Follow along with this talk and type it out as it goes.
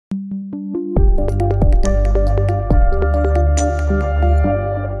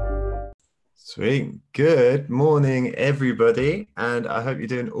Sweet. Good morning, everybody, and I hope you're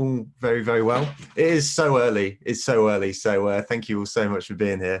doing all very, very well. It is so early. It's so early. So thank you all so much for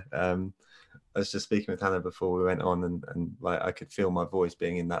being here. I was just speaking with Hannah before we went on, and like I could feel my voice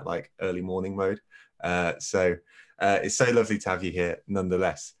being in that like early morning mode. So it's so lovely to have you here,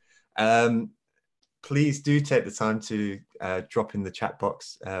 nonetheless. Please do take the time to drop in the chat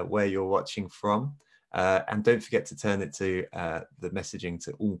box where you're watching from. And don't forget to turn it to the messaging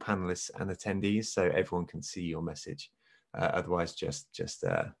to all panelists and attendees so everyone can see your message. Otherwise, just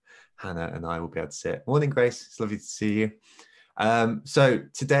Hannah and I will be able to see it. Morning, Grace. It's lovely to see you. So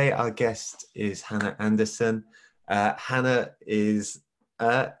today our guest is Hannah Anderson. Hannah is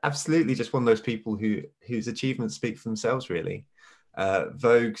absolutely just one of those people whose achievements speak for themselves, really.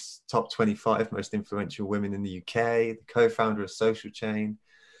 Vogue's top 25 most influential women in the UK, the co-founder of Social Chain,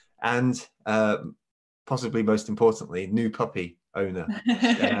 and possibly most importantly, new puppy owner.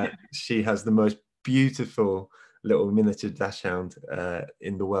 She has the most beautiful little miniature dachshund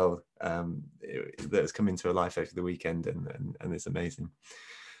in the world that has come into her life over the weekend, and it's amazing.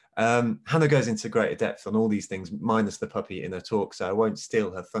 Hannah goes into greater depth on all these things, minus the puppy, in her talk, so I won't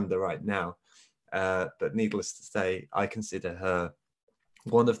steal her thunder right now. But needless to say, I consider her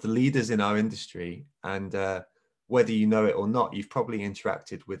one of the leaders in our industry, and whether you know it or not, you've probably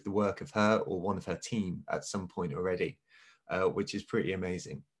interacted with the work of her or one of her team at some point already, which is pretty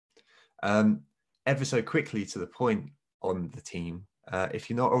amazing. Ever so quickly to the point on the team, if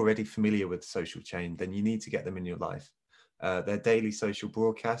you're not already familiar with Social Chain, then you need to get them in your life. Their daily social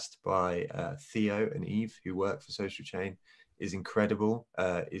broadcast by Theo and Eve, who work for Social Chain, is incredible,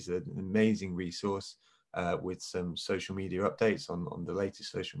 is an amazing resource with some social media updates on the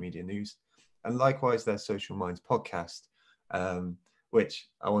latest social media news. And likewise, their Social Minds podcast, which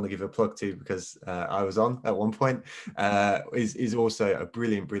I want to give a plug to because I was on at one point, is also a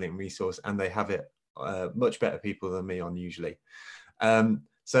brilliant, brilliant resource. And they have it much better people than me on usually.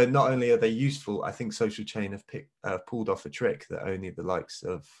 So not only are they useful, I think Social Chain have pulled off a trick that only the likes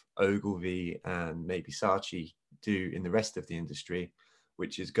of Ogilvy and maybe Saatchi do in the rest of the industry,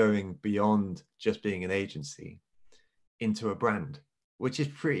 which is going beyond just being an agency into a brand, which is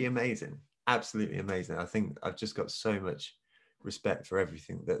pretty amazing. Absolutely amazing. I think I've just got so much respect for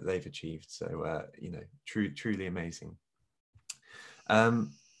everything that they've achieved. So, truly amazing.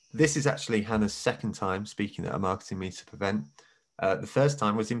 This is actually Hannah's second time speaking at a marketing meetup event. The first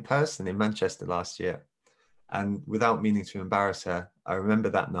time was in person in Manchester last year. And without meaning to embarrass her, I remember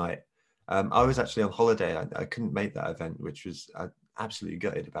that night. I was actually on holiday. I couldn't make that event, which was absolutely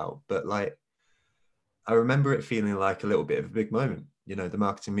gutted about. But like, I remember it feeling like a little bit of a big moment. You know, the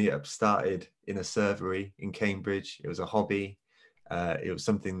marketing meetup started in a servery in Cambridge. It was a hobby. It was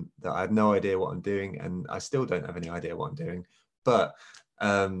something that I had no idea what I'm doing, and I still don't have any idea what I'm doing. But,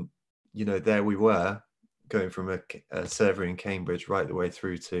 there we were, going from a server in Cambridge right the way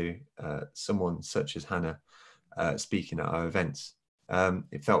through to someone such as Hannah speaking at our events.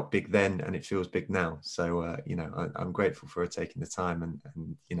 It felt big then, and it feels big now. So, I'm grateful for her taking the time,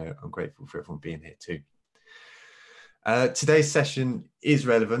 and I'm grateful for everyone being here too. Today's session is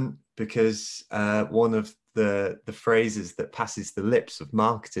relevant because one of the phrases that passes the lips of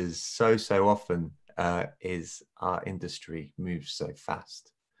marketers so often is our industry moves so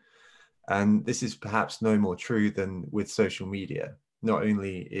fast. And this is perhaps no more true than with social media. Not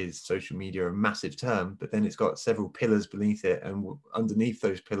only is social media a massive term, but then it's got several pillars beneath it, and underneath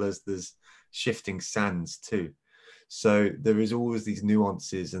those pillars there's shifting sands too. So there is always these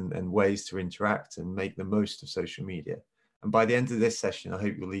nuances and ways to interact and make the most of social media. And by the end of this session, I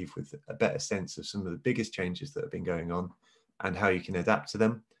hope you'll leave with a better sense of some of the biggest changes that have been going on and how you can adapt to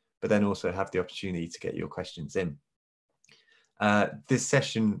them, but then also have the opportunity to get your questions in. This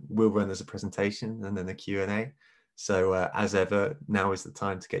session will run as a presentation and then a Q&A. So as ever, now is the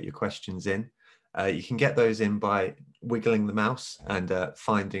time to get your questions in. You can get those in by wiggling the mouse and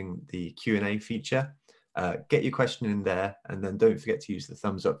finding the Q&A feature. Get your question in there, and then don't forget to use the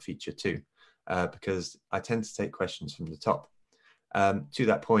thumbs up feature too, because I tend to take questions from the top. To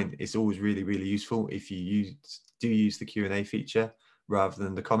that point, it's always really, really useful if you do use the Q&A feature rather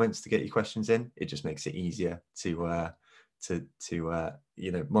than the comments to get your questions in. It just makes it easier to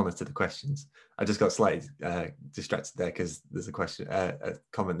monitor the questions. I just got slightly distracted there because there's a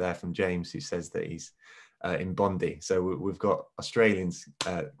comment there from James who says that he's in Bondi. So we've got Australians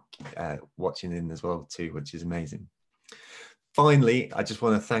watching in as well too, which is amazing. Finally, I just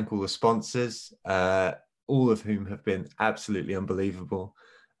want to thank all the sponsors, all of whom have been absolutely unbelievable.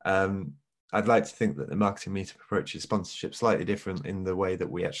 I'd like to think that the Marketing Meetup approaches sponsorship slightly different in the way that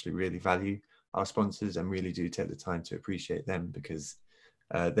we actually really value our sponsors and really do take the time to appreciate them, because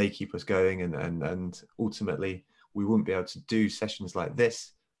they keep us going, and ultimately we wouldn't be able to do sessions like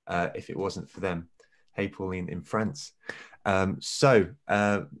this if it wasn't for them. Hey, Pauline in France. So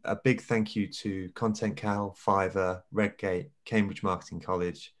a big thank you to Content Cal, Fiverr, Redgate, Cambridge Marketing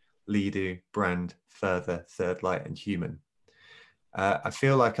College, Leadu, Brand, Further, Third Light, and Human. I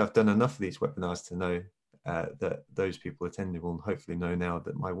feel like I've done enough of these webinars to know that those people attending will hopefully know now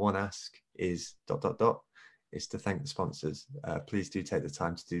that my one ask is ... is to thank the sponsors. Please do take the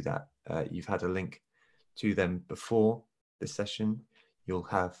time to do that. You've had a link to them before this session. You'll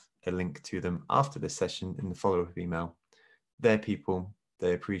have a link to them after this session in the follow-up email. They're people,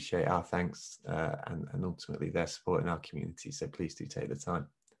 they appreciate our thanks, and ultimately their support in our community. So please do take the time.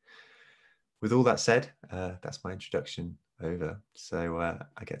 With all that said, that's my introduction over. So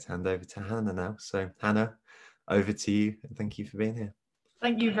I get to hand over to Hannah now. So Hannah, over to you, and thank you for being here.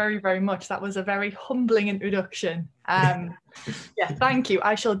 Thank you very, very much. That was a very humbling introduction. Yeah, thank you.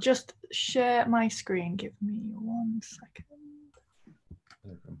 I shall just share my screen. Give me 1 second.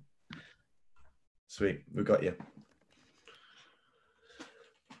 Sweet, we got you.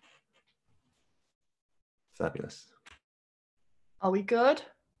 Fabulous. Are we good?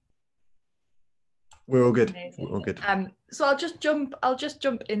 We're all good. Amazing. We're all good. So I'll just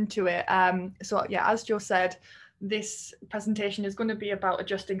jump into it. So yeah, as Joe said, this presentation is going to be about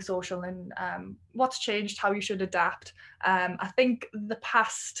adjusting social and what's changed, how you should adapt. I think the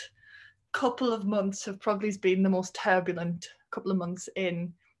past couple of months have probably been the most turbulent couple of months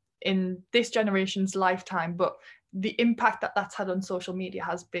in this generation's lifetime, but the impact that that's had on social media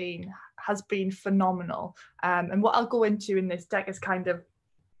has been phenomenal. And what I'll go into in this deck is kind of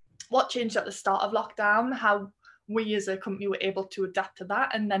what changed at the start of lockdown, how we as a company were able to adapt to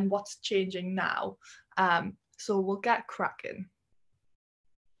that, and then what's changing now. So we'll get cracking.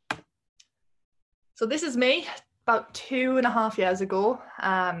 So this is me about 2.5 years ago.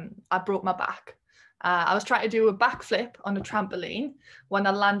 I broke my back. I was trying to do a backflip on a trampoline when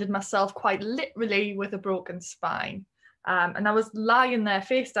I landed myself quite literally with a broken spine. And I was lying there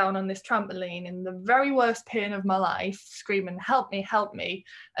face down on this trampoline in the very worst pain of my life, screaming, help me,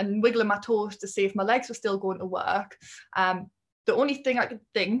 and wiggling my toes to see if my legs were still going to work. The only thing I could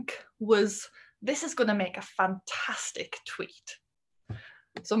think was, this is going to make a fantastic tweet.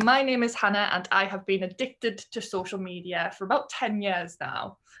 So my name is Hannah, and I have been addicted to social media for about 10 years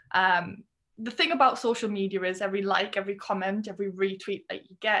now. The thing about social media is every like, every comment, every retweet that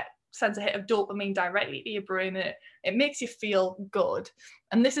you get sends a hit of dopamine directly to your brain. It makes you feel good.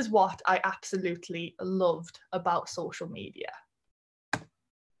 And this is what I absolutely loved about social media.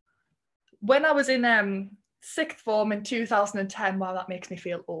 When I was in sixth form in 2010, wow, that makes me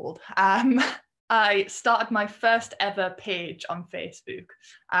feel old. I started my first ever page on Facebook.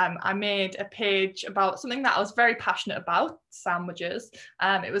 I made a page about something that I was very passionate about, sandwiches.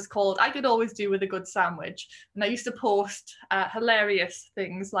 It was called I Could Always Do With a Good Sandwich. And I used to post hilarious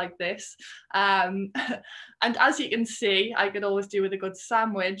things like this. And as you can see, I Could Always Do With a Good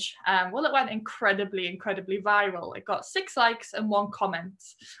Sandwich. Well, it went incredibly viral. It got 6 likes and 1 comment.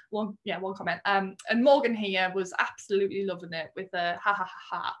 One comment. And Morgan here was absolutely loving it with a ha ha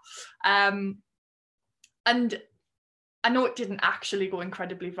ha ha. And I know it didn't actually go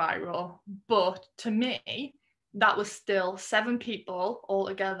incredibly viral, but to me, that was still 7 people all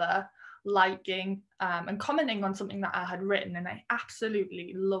together liking and commenting on something that I had written, and I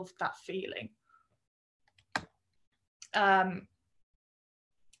absolutely loved that feeling. But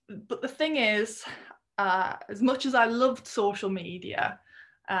the thing is, as much as I loved social media,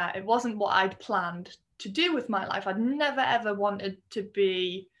 it wasn't what I'd planned to do with my life. I'd never ever wanted to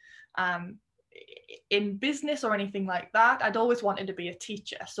be in business or anything like that. I'd always wanted to be a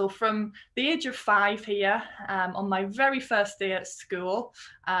teacher. So from the age of 5 here, on my very first day at school,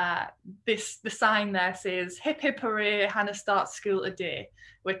 the sign there says, hip hip hooray, Hannah starts school today,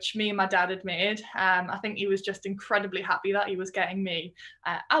 which me and my dad had made. I think he was just incredibly happy that he was getting me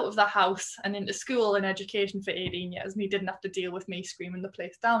out of the house and into school and education for 18 years, and he didn't have to deal with me screaming the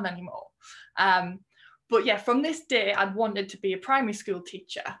place down anymore. But yeah, from this day, I'd wanted to be a primary school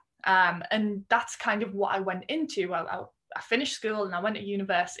teacher. And that's kind of what I went into. I finished school and I went to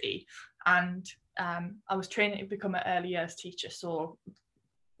university, and I was training to become an early years teacher, so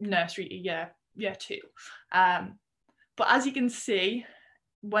nursery to year 2. But as you can see,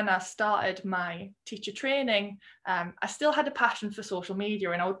 when I started my teacher training, I still had a passion for social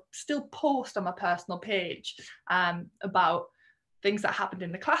media, and I would still post on my personal page about things that happened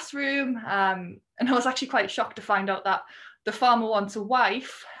in the classroom. And I was actually quite shocked to find out that The Farmer Wants a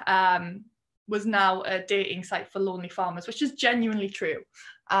Wife was now a dating site for lonely farmers, which is genuinely true.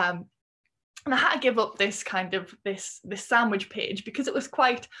 And I had to give up this kind of this sandwich page because it was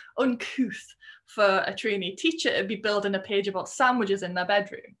quite uncouth for a trainee teacher to be building a page about sandwiches in their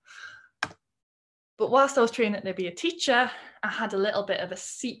bedroom. But whilst I was training to be a teacher, I had a little bit of a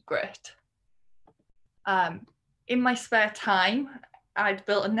secret. In my spare time, I'd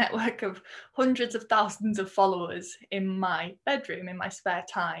built a network of hundreds of thousands of followers in my bedroom in my spare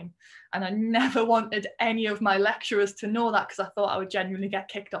time. And I never wanted any of my lecturers to know that, because I thought I would genuinely get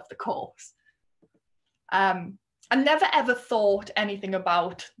kicked off the course. I never ever thought anything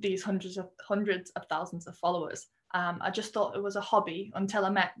about these hundreds of thousands of followers. I just thought it was a hobby until I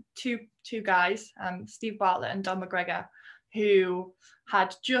met two guys, Steve Bartlett and Don McGregor, who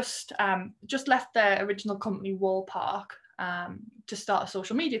had just left their original company, Wall Park, to start a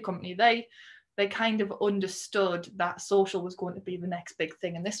social media company. They kind of understood that social was going to be the next big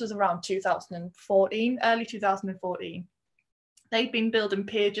thing. And this was around 2014, early 2014. They'd been building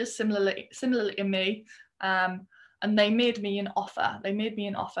pages similarly to me, and they made me an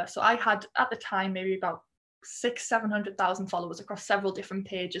offer. So I had, at the time, maybe about 600,000-700,000 followers across several different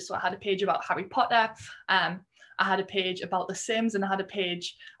pages. So I had a page about Harry Potter, I had a page about The Sims, and I had a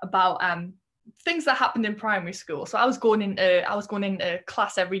page about things that happened in primary school. So I was going into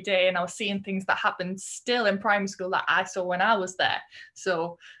class every day, and I was seeing things that happened still in primary school that I saw when I was there.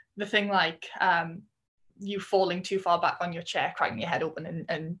 So the thing like you falling too far back on your chair, cracking your head open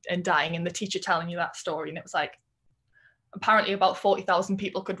and dying, and the teacher telling you that story. And it was like, apparently about 40,000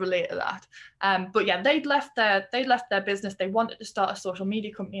 people could relate to that. But yeah, they'd left their business. They wanted to start a social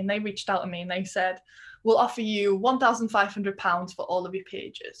media company, and they reached out to me and they said, we'll offer you £1,500 for all of your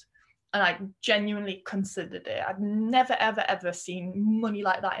pages. And I genuinely considered it. I'd never, ever, ever seen money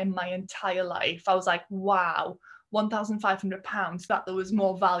like that in my entire life. I was like, wow, £1,500, that there was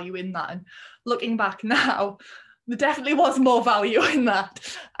more value in that. And looking back now, there definitely was more value in that.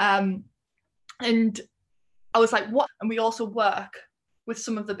 And I was like, what? And we also work with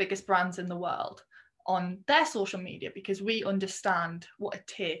some of the biggest brands in the world on their social media, because we understand what it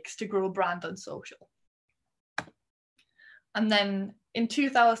takes to grow a brand on social. And then in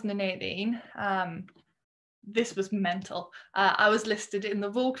 2018, this was mental. I was listed in the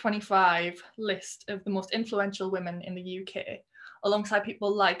Vogue 25 list of the most influential women in the UK, alongside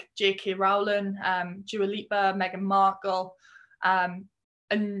people like J.K. Rowling, Dua Lipa, Meghan Markle.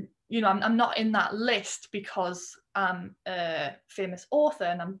 And, you know, I'm not in that list because I'm a famous author,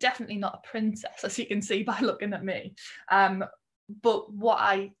 and I'm definitely not a princess, as you can see by looking at me. But what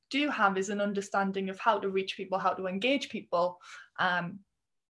I do have is an understanding of how to reach people, how to engage people,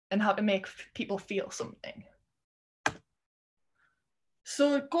 and how to make people feel something.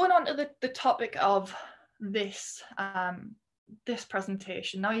 So going on to the topic of this this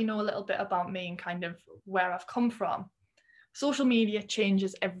presentation, now you know a little bit about me and kind of where I've come from. Social media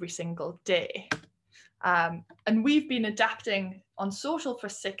changes every single day. And we've been adapting on social for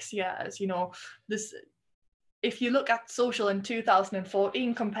 6 years. You know, if you look at social in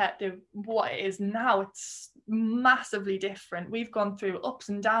 2014 compared to what it is now, it's massively different. We've gone through ups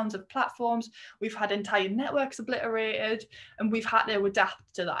and downs of platforms. We've had entire networks obliterated, and we've had to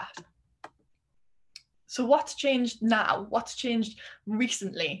adapt to that. So what's changed now? What's changed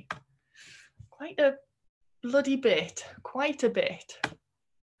recently? Quite a bloody bit, quite a bit.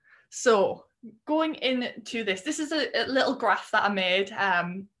 So going into this is a little graph that I made.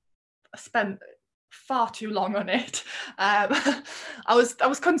 I spent far too long on it. I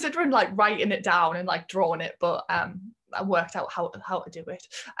was considering like writing it down and like drawing it, but I worked out how to do it.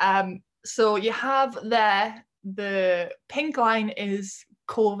 So you have there, the pink line is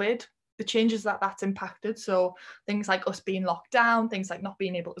COVID, the changes that's impacted. So things like us being locked down, things like not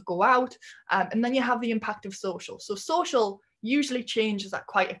being able to go out. And then you have the impact of social. So social usually changes at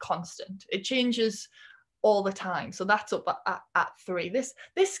quite a constant. It changes all the time. So that's up at 3. This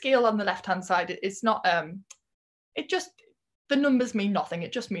scale on the left-hand side, it's not, the numbers mean nothing.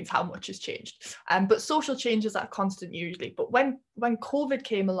 It just means how much has changed. But social changes are constant usually. But when COVID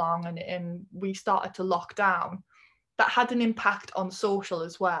came along and we started to lock down, that had an impact on social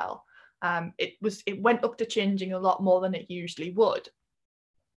as well. It went up to changing a lot more than it usually would.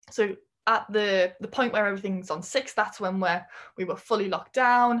 So at the point where everything's on 6, that's when we were fully locked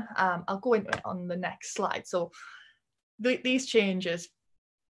down. I'll go into it on the next slide. So these changes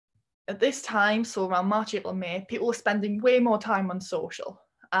at this time, so around March, April, May, people were spending way more time on social.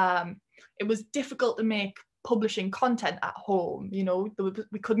 It was difficult to make publishing content at home. You know,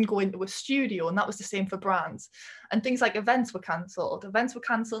 we couldn't go into a studio, and that was the same for brands. And things like events were cancelled.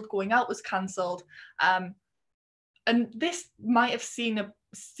 Going out was cancelled. And this might have seemed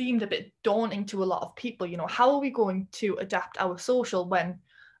a bit daunting to a lot of people. You know, how are we going to adapt our social when,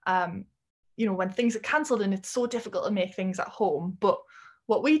 you know, when things are cancelled and it's so difficult to make things at home? But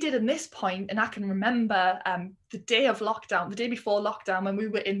what we did in this point, and I can remember the day of lockdown, the day before lockdown, when we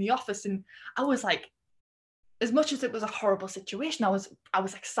were in the office, and I was like, as much as it was a horrible situation, I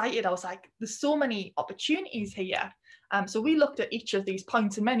was excited. I was like, there's so many opportunities here. So we looked at each of these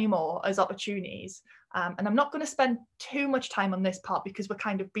points and many more as opportunities. And I'm not going to spend too much time on this part because we're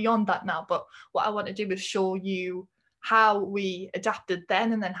kind of beyond that now. But what I want to do is show you how we adapted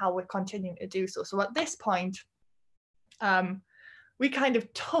then and then how we're continuing to do so. So at this point, we kind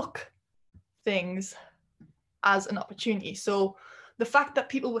of took things as an opportunity. So the fact that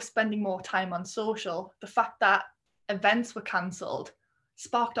people were spending more time on social, the fact that events were cancelled,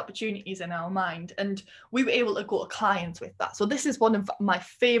 sparked opportunities in our mind, and we were able to go to clients with that. So this is one of my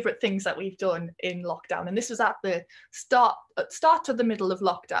favorite things that we've done in lockdown, and this was at the start to the middle of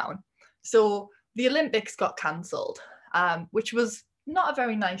lockdown. So the Olympics got cancelled, which was not a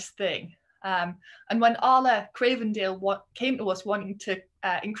very nice thing. And when Arla Cravendale came to us wanting to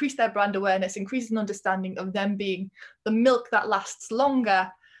increase their brand awareness, increase an understanding of them being the milk that lasts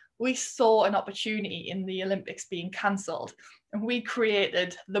longer, we saw an opportunity in the Olympics being cancelled. And we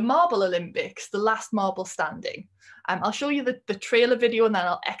created the Marble Olympics, the last marble standing. I'll show you the trailer video and then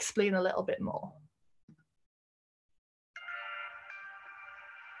I'll explain a little bit more.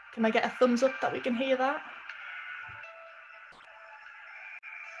 Can I get a thumbs up that we can hear that?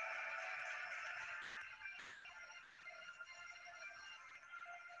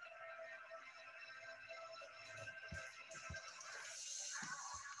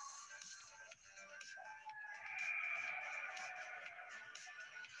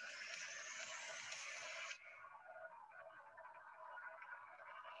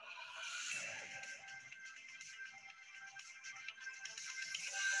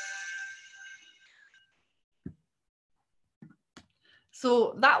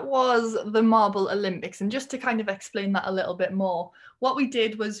 So that was the Marble Olympics. And just to kind of explain that a little bit more, what we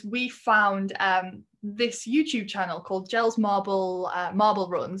did was we found this YouTube channel called Gels Marble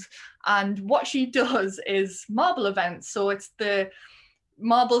Runs. And what she does is marble events. So it's the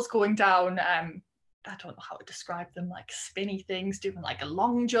marbles going down, I don't know how to describe them, like spinny things, doing like a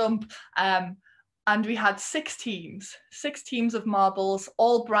long jump. And we had six teams of marbles,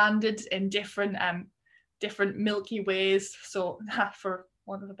 all branded in different Milky Ways, so for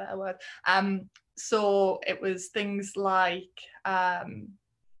want of a better word. So it was things like I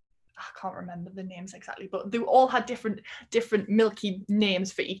can't remember the names exactly, but they all had different Milky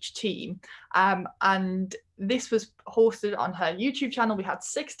names for each team. And this was hosted on her YouTube channel. We had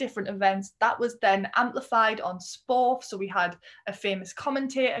 6 different events. That was then amplified on Sport. So we had a famous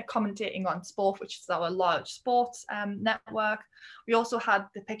commentator commentating on Sport, which is our large sports network. We also had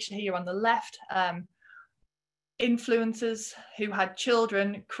the picture here on the left, influencers who had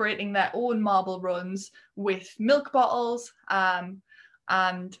children creating their own marble runs with milk bottles.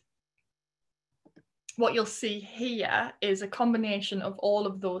 And what you'll see here is a combination of all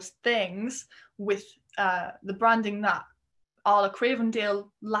of those things with the branding that Arla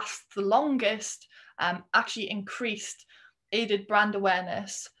Cravendale lasts the longest, actually aided brand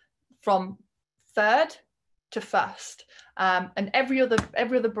awareness from 3rd to 1st, and every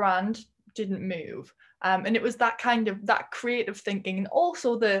other brand didn't move. And it was that kind of that creative thinking, and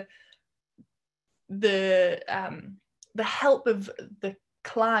also the help of the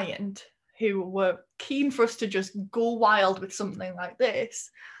client who were keen for us to just go wild with something like this,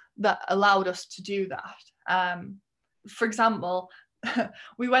 that allowed us to do that. For example,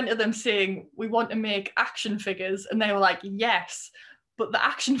 we went to them saying, we want to make action figures, and they were like, yes, but the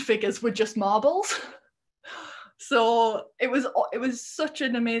action figures were just marbles. So it was such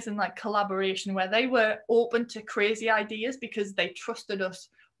an amazing like collaboration where they were open to crazy ideas because they trusted us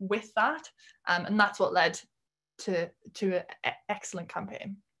with that, and that's what led to an excellent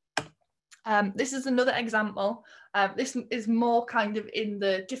campaign. This is another example. This is more kind of in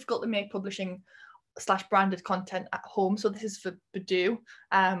the difficult to make publishing / branded content at home. So this is for Badoo.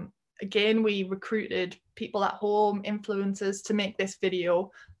 Again, we recruited people at home, influencers, to make this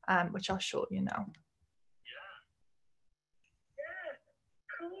video, which I'll show you now.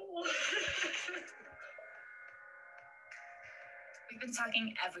 Cool. We've been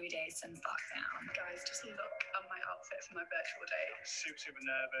tagging every day since lockdown. Guys, just look at my outfit for my virtual day. I'm super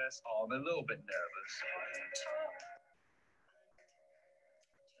nervous. Oh, I'm a little bit nervous.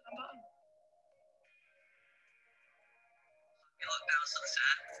 You look now,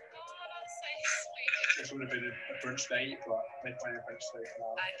 sunset. Oh, that's so This would have been a brunch date, but they're playing a brunch date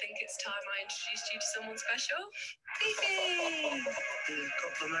now. I think it's time I introduced you to someone special. Fifi! You've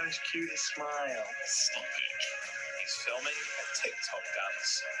got the most cutest smile. Stop it. He's filming a TikTok dance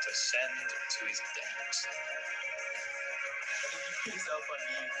to send to his date. Put yourself on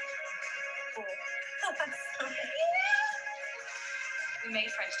mute. We made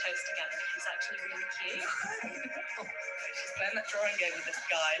French toast together. He's actually really cute. She's playing that drawing game with this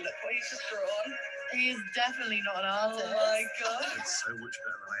guy. Look what he's just drawn. He's definitely not an artist. Oh my god. It's so much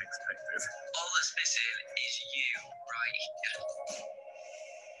better than I expected. All that's missing is you right here.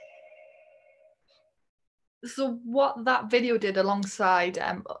 So what that video did alongside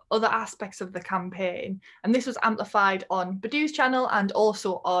other aspects of the campaign, and this was amplified on Badoo's channel and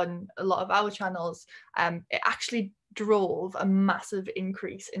also on a lot of our channels, it actually drove a massive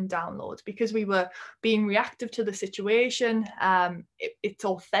increase in downloads because we were being reactive to the situation. It's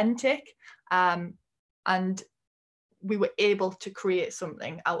authentic, and we were able to create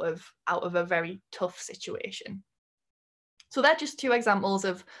something out of a very tough situation. So they're just two examples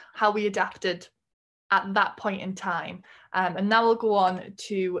of how we adapted at that point in time. And now we'll go on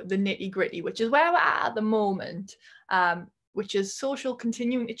to the nitty gritty, which is where we're at the moment, which is social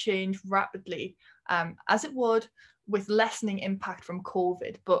continuing to change rapidly, as it would with lessening impact from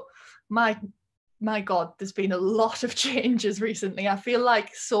COVID. But my God, there's been a lot of changes recently. I feel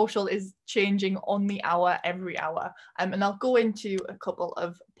like social is changing on the hour, every hour. And I'll go into a couple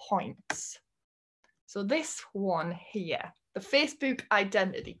of points. So this one here, the Facebook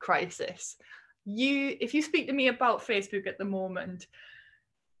identity crisis. If you speak to me about Facebook at the moment,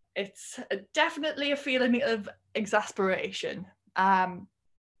 it's definitely a feeling of exasperation.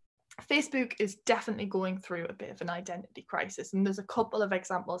 Facebook is definitely going through a bit of an identity crisis, and there's a couple of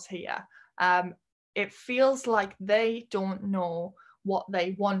examples here. It feels like they don't know what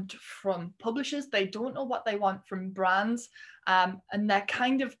they want from publishers, they don't know what they want from brands, and they're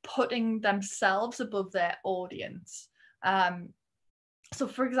kind of putting themselves above their audience. So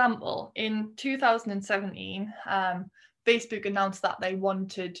for example, in 2017, Facebook announced that they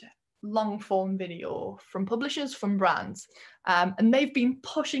wanted long form video from publishers, from brands, and they've been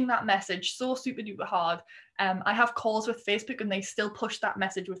pushing that message so super duper hard. I have calls with Facebook and they still push that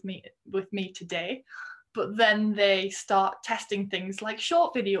message with me today, but then they start testing things like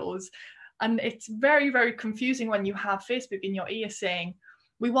short videos, and it's very, very confusing when you have Facebook in your ear saying,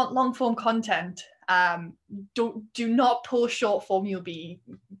 we want long form content, do not post short form, you'll be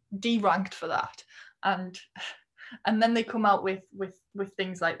deranked for that. And then they come out with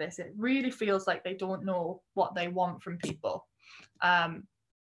things like this. It really feels like they don't know what they want from people.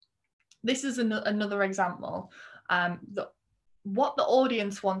 This is another example. What the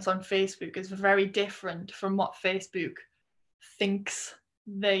audience wants on Facebook is very different from what Facebook thinks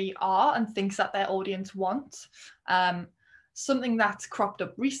they are and thinks that their audience wants. Something that's cropped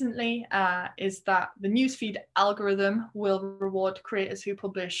up recently is that the newsfeed algorithm will reward creators who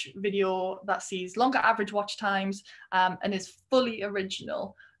publish video that sees longer average watch times and is fully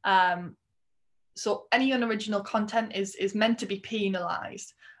original. So any unoriginal content is meant to be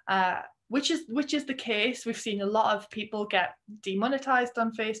penalized, which is the case. We've seen a lot of people get demonetized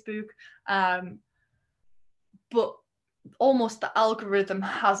on Facebook, but almost the algorithm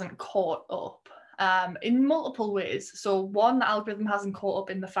hasn't caught up. In multiple ways. So one, the algorithm hasn't caught up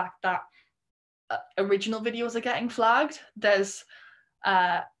in the fact that original videos are getting flagged. There's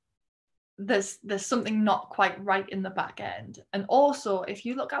something not quite right in the back end. And also, if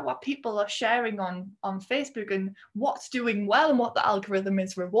you look at what people are sharing on Facebook and what's doing well and what the algorithm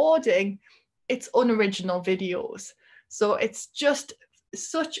is rewarding, it's unoriginal videos. So it's just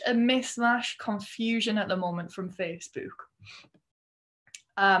such a mishmash, confusion at the moment from Facebook.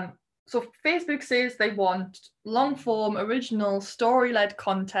 So Facebook says they want long form, original, story-led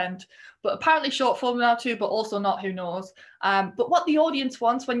content, but apparently short form now too, but also not, who knows. But what the audience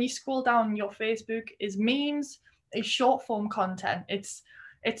wants when you scroll down your Facebook is memes, is short form content. It's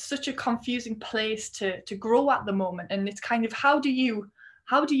such a confusing place to grow at the moment. And it's kind of, how do you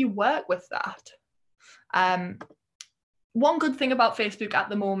work with that? One good thing about Facebook at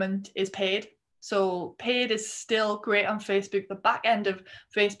the moment is paid. So paid is still great on Facebook. The back end of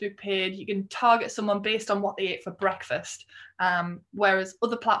Facebook paid, you can target someone based on what they ate for breakfast, whereas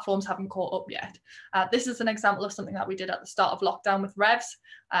other platforms haven't caught up yet. This is an example of something that we did at the start of lockdown with Revs,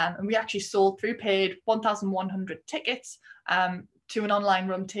 and we actually sold through paid 1,100 tickets to an online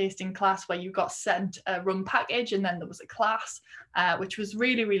rum tasting class where you got sent a rum package and then there was a class, which was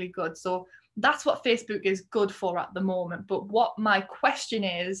really, really good. So that's what Facebook is good for at the moment. But what my question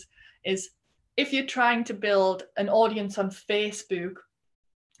is if you're trying to build an audience on Facebook,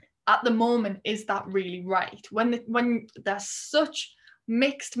 at the moment, is that really right? When there's such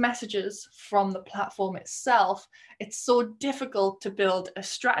mixed messages from the platform itself, it's so difficult to build a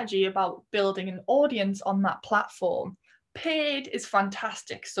strategy about building an audience on that platform. Paid is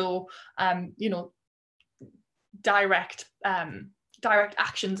fantastic. So, direct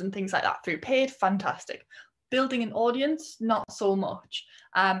actions and things like that through paid, fantastic. Building an audience, not so much.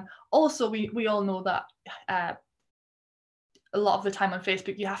 Also, we all know that a lot of the time on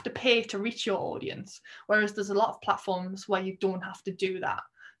Facebook, you have to pay to reach your audience, whereas there's a lot of platforms where you don't have to do that.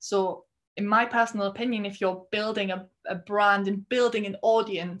 So in my personal opinion, if you're building a brand and building an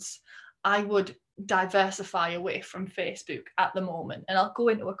audience, I would diversify away from Facebook at the moment. And I'll go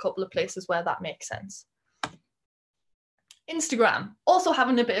into a couple of places where that makes sense. Instagram, also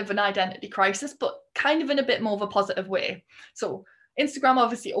having a bit of an identity crisis, but kind of in a bit more of a positive way. So Instagram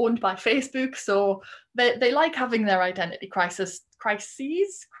obviously owned by Facebook, so they like having their identity crises,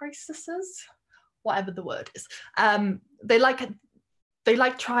 whatever the word is. They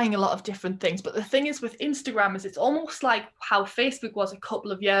like trying a lot of different things. But the thing is with Instagram is it's almost like how Facebook was a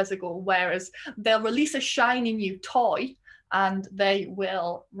couple of years ago, whereas they'll release a shiny new toy and they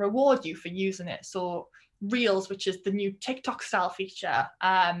will reward you for using it. So Reels, which is the new TikTok style feature.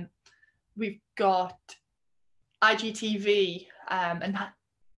 We've got IGTV and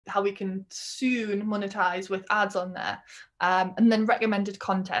how we can soon monetize with ads on there, and then recommended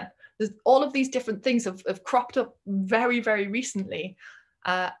content. There's all of these different things have cropped up very, very recently,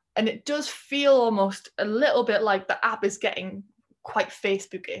 and it does feel almost a little bit like the app is getting quite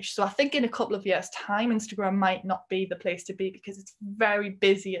Facebook-ish. So I think in a couple of years' time, Instagram might not be the place to be because it's very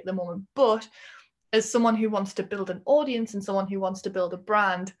busy at the moment. But as someone who wants to build an audience and someone who wants to build a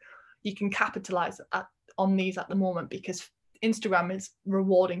brand, you can capitalize on these at the moment because Instagram is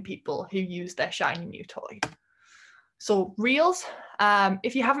rewarding people who use their shiny new toy. So Reels,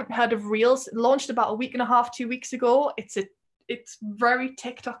 if you haven't heard of Reels, it launched about a week and a half, 2 weeks ago. It's very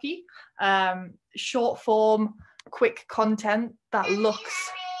TikTok-y, short form, quick content that looks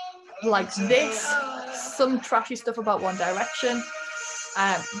like this. Some trashy stuff about One Direction.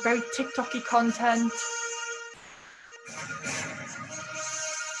 Very TikTok-y content.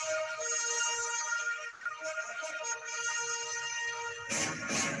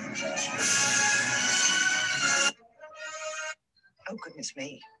 Oh, goodness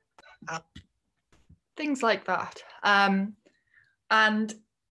me. Things like that. And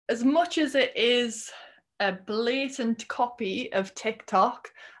as much as it is a blatant copy of TikTok,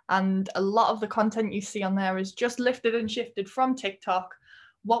 and a lot of the content you see on there is just lifted and shifted from TikTok,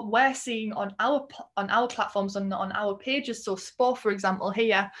 what we're seeing on our platforms, on our pages, so Sport, for example,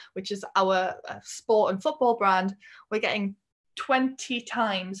 here, which is our sport and football brand, we're getting 20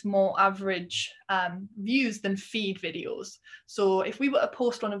 times more average views than feed videos. So if we were to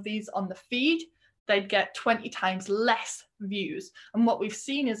post one of these on the feed, they'd get 20 times less views. And what we've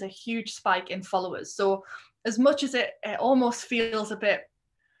seen is a huge spike in followers. So as much as it almost feels a bit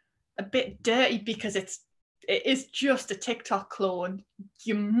dirty because it is just a TikTok clone,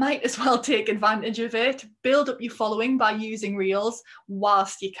 you might as well take advantage of it, build up your following by using Reels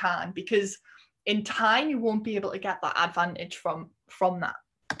whilst you can, because in time you won't be able to get that advantage from that.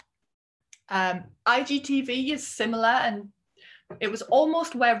 IGTV is similar, and it was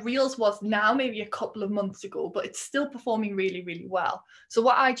almost where Reels was now, maybe a couple of months ago, but it's still performing really, really well. So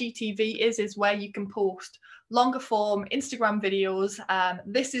what IGTV is where you can post longer form Instagram videos.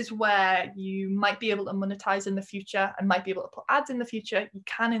 This is where you might be able to monetize in the future and might be able to put ads in the future. You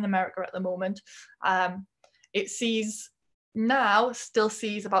can in America at the moment. It still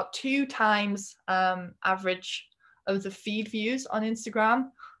sees about 2 times average of the feed views on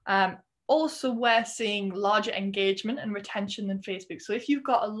Instagram. Also, we're seeing larger engagement and retention than Facebook. So if you've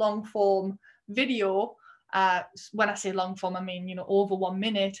got a long form video, when I say long form, I mean, over 1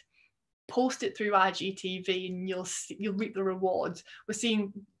 minute, post it through IGTV and you'll reap the rewards. We're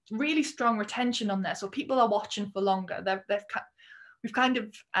seeing really strong retention on there. So people are watching for longer.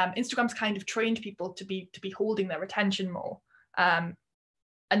 Instagram's kind of trained people to be holding their attention more. And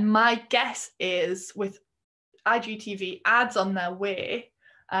my guess is with IGTV ads on their way,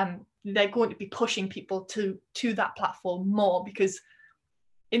 they're going to be pushing people to that platform more because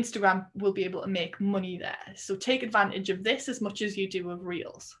Instagram will be able to make money there. So take advantage of this as much as you do of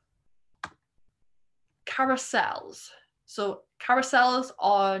Reels. Carousels. So carousels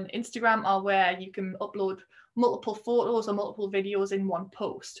on Instagram are where you can upload multiple photos or multiple videos in one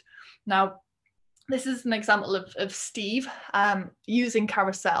post. Now, this is an example of Steve using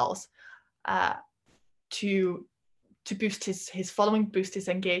carousels to to boost his following, boost his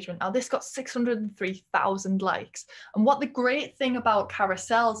engagement. Now this got 603,000 likes. And what the great thing about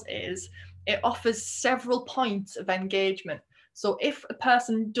carousels is it offers several points of engagement. So if a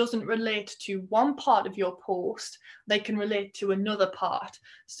person doesn't relate to one part of your post, they can relate to another part.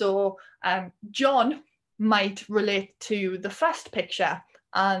 So John might relate to the first picture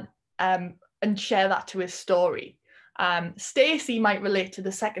and share that to his story. Stacey might relate to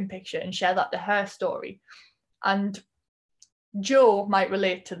the second picture and share that to her story. And Joe might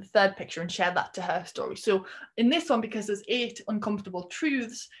relate to the third picture and share that to her story. So in this one, because there's 8 uncomfortable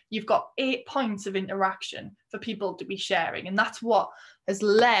truths, you've got 8 points of interaction for people to be sharing. And that's what has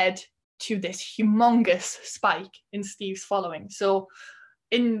led to this humongous spike in Steve's following. So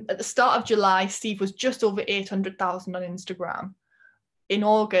at the start of July, Steve was just over 800,000 on Instagram. In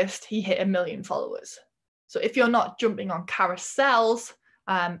August, he hit 1 million followers. So if you're not jumping on carousels,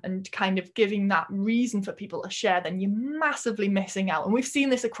 and kind of giving that reason for people to share, then you're massively missing out. And we've seen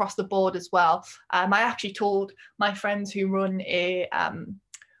this across the board as well. I actually told my friends who run a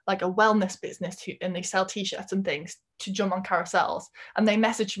wellness business and they sell t-shirts and things to jump on carousels. And they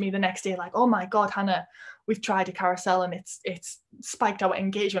messaged me the next day like, oh my God, Hannah, we've tried a carousel and it's spiked our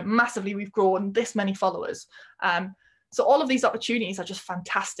engagement massively. We've grown this many followers. So all of these opportunities are just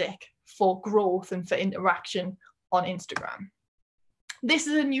fantastic for growth and for interaction on Instagram. This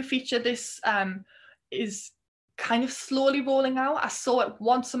is a new feature. This is kind of slowly rolling out. I saw it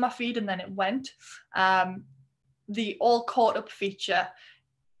once on my feed and then it went. The all caught up feature.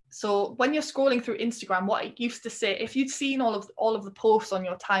 So when you're scrolling through Instagram, what it used to say, if you'd seen all of the posts on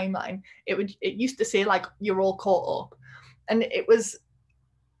your timeline, it used to say like you're all caught up. And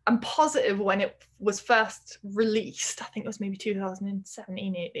I'm positive when it was first released, I think it was maybe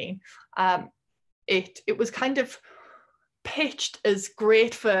 2017, 18, it was kind of pitched as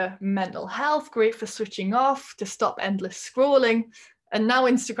great for mental health, great for switching off, to stop endless scrolling. And now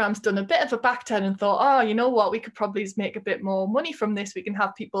Instagram's done a bit of a back turn and thought, oh, you know what, we could probably make a bit more money from this. We can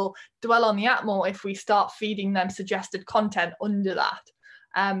have people dwell on the app more if we start feeding them suggested content under that.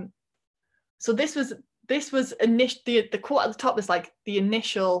 So this was the quote at the top is like the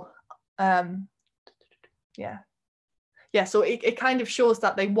initial, so it kind of shows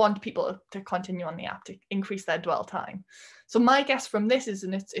that they want people to continue on the app to increase their dwell time. So my guess from this is,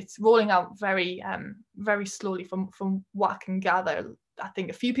 and it's rolling out very very slowly from what I can gather. I think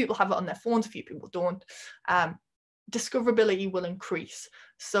a few people have it on their phones, a few people don't. Discoverability will increase.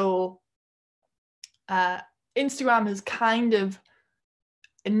 So Instagram is kind of,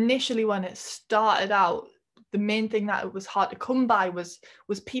 initially when it started out, the main thing that it was hard to come by was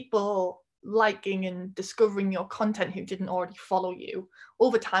people liking and discovering your content who didn't already follow you.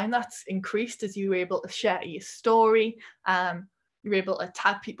 Over time, that's increased as you were able to share your story, you're able to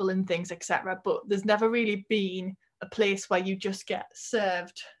tag people in things, etc. But there's never really been a place where you just get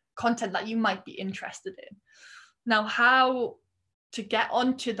served content that you might be interested in. Now, how to get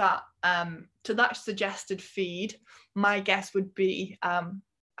onto that suggested feed, my guess would be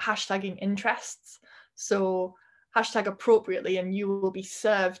hashtagging interests. So hashtag appropriately and you will be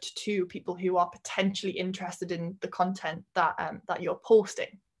served to people who are potentially interested in the content that you're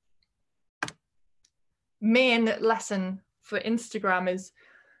posting. Main lesson for Instagram is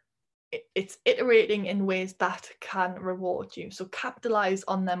it's iterating in ways that can reward you. So capitalize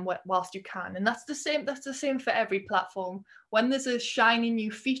on them whilst you can. And that's the same for every platform. When there's a shiny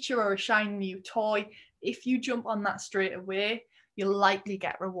new feature or a shiny new toy, if you jump on that straight away, you'll likely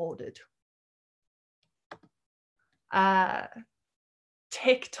get rewarded.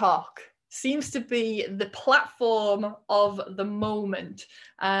 TikTok seems to be the platform of the moment.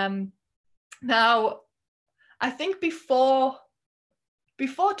 Now, I think before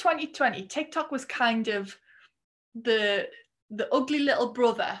 2020, TikTok was kind of the ugly little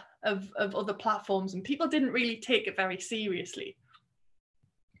brother of other platforms, and people didn't really take it very seriously.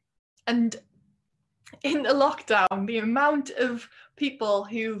 And in the lockdown, the amount of people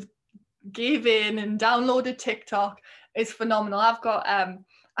who've gave in and downloaded TikTok is phenomenal.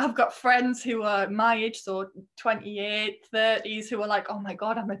 I've got friends who are my age, so 28, 30s, who are like, oh my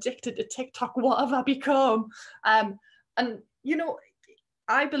God, I'm addicted to TikTok. What have I become? And you know,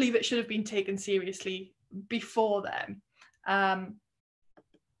 I believe it should have been taken seriously before then.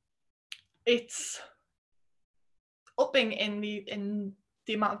 It's upping in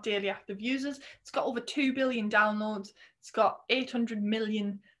the amount of daily active users. It's got over 2 billion downloads. It's got 800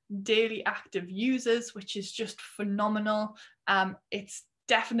 million daily active users, which is just phenomenal. It's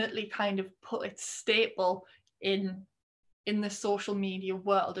definitely kind of put its staple in the social media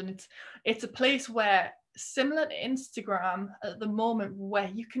world, and it's a place where, similar to Instagram at the moment, where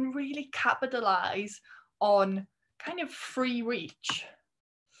you can really capitalize on kind of free reach.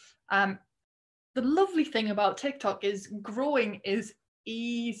 The lovely thing about TikTok is growing is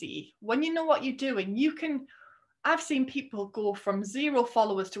easy. When you know what you're doing, I've seen people go from 0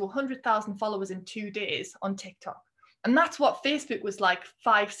 followers to 100,000 followers in 2 days on TikTok. And that's what Facebook was like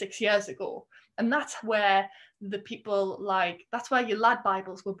 5-6 years ago. And that's where that's where your lad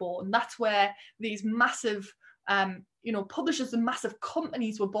Bibles were born. That's where these massive, publishers and massive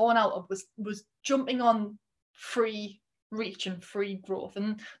companies were born out of, was jumping on free reach and free growth.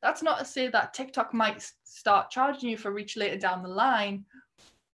 And that's not to say that TikTok might start charging you for reach later down the line,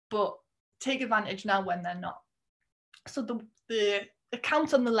 but take advantage now when they're not. So the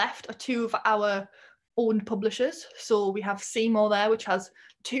accounts on the left are 2 of our owned publishers. So we have Seymour there, which has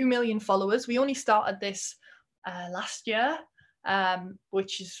 2 million followers. We only started this last year,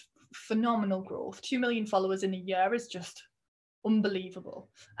 which is phenomenal growth. 2 million followers in a year is just unbelievable.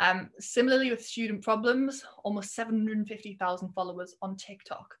 Similarly with Student Problems, almost 750,000 followers on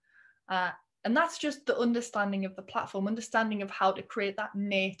TikTok. And that's just the understanding of the platform, understanding of how to create that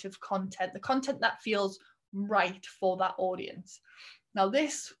native content, the content that feels right for that audience. Now,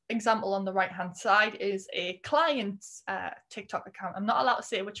 this example on the right-hand side is a client's TikTok account. I'm not allowed to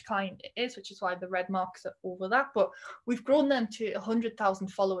say which client it is, which is why the red marks are over that, but we've grown them to 100,000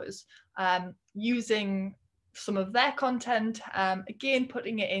 followers using some of their content, again,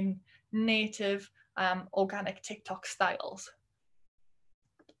 putting it in native, organic TikTok styles.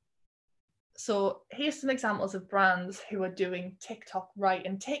 So here's some examples of brands who are doing TikTok right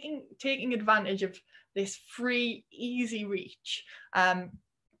and taking advantage of this free, easy reach.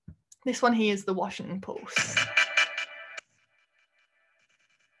 This one here is the Washington Post.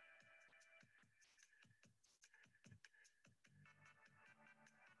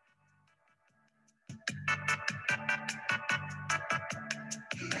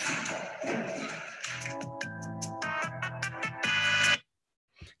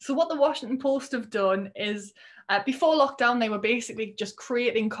 So what the Washington Post have done is, before lockdown, they were basically just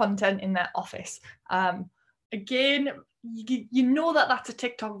creating content in their office. Again, you know that that's a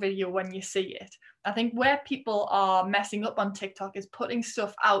TikTok video when you see it. I think where people are messing up on TikTok is putting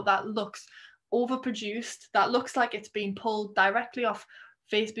stuff out that looks overproduced, that looks like it's being pulled directly off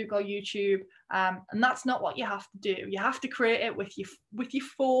Facebook or YouTube, and that's not what you have to do. You have to create it with your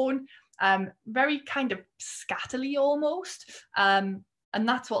phone, very kind of scatterly almost. And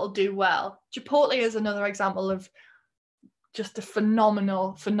that's what'll do well. Chipotle is another example of just a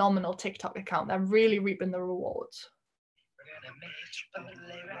phenomenal TikTok account. They're really reaping the rewards. We're gonna make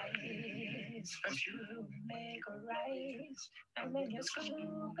Chipotle rice. First you make a rice, and then you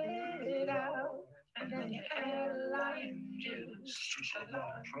scoop it out, and then you add lime juice. Then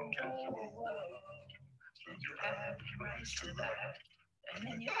you add rice to that, and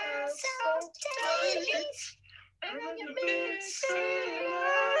then you add some taste. And then you mix it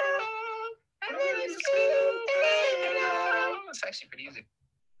up, and then you scoop it out. It's actually pretty easy.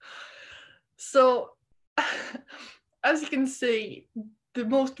 So, as you can see, the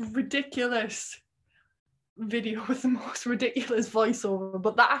most ridiculous video with the most ridiculous voiceover,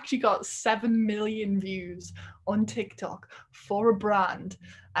 but that actually got 7 million views on TikTok for a brand.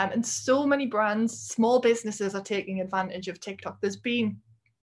 And so many brands, small businesses are taking advantage of TikTok. There's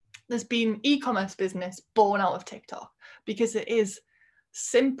been e-commerce business born out of TikTok because it is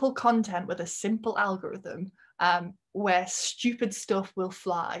simple content with a simple algorithm where stupid stuff will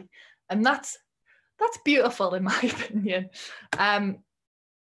fly. And that's beautiful in my opinion.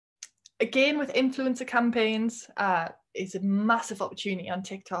 Again, with influencer campaigns, it's a massive opportunity on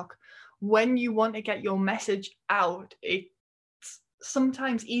TikTok. When you want to get your message out, it's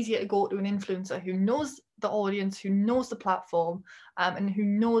sometimes easier to go to an influencer who knows the audience, who knows the platform, and who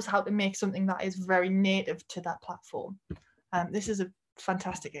knows how to make something that is very native to that platform. This is a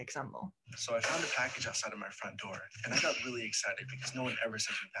fantastic example. So I found a package outside of my front door, and I got really excited because no one ever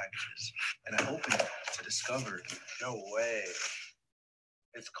sends me packages. And I opened it to discover, no way,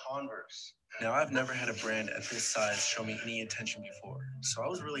 it's Converse. Now, I've never had a brand at this size show me any attention before, so I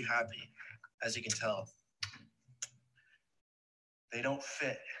was really happy. As you can tell, they don't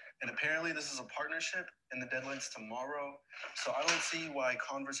fit. And apparently this is a partnership and the deadline's tomorrow. So I don't see why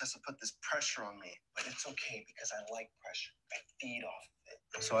Converse has to put this pressure on me. But it's okay because I like pressure. I feed off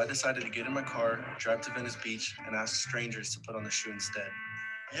of it. So I decided to get in my car, drive to Venice Beach, and ask strangers to put on the shoe instead.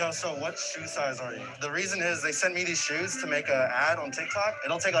 Yo, so what shoe size are you? The reason is they sent me these shoes to make an ad on TikTok.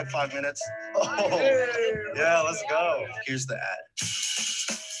 It'll take like 5 minutes. Oh, yeah, let's go. Here's the ad.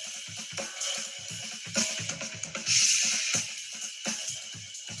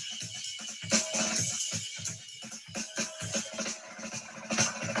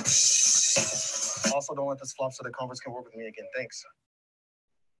 Also, don't let this flop so that Converse can work with me again. Thanks.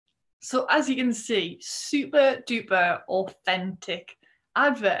 So as you can see, super duper authentic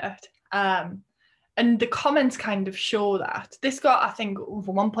advert. And the comments kind of show that. This got, I think,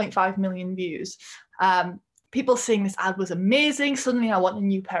 over 1.5 million views. People saying this ad was amazing. Suddenly I want a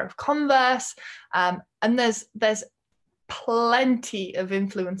new pair of Converse. And there's plenty of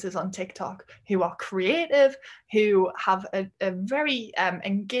influencers on TikTok who are creative, who have a very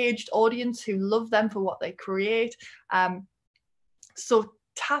engaged audience, who love them for what they create. So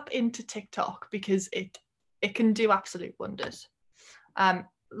tap into TikTok because it can do absolute wonders.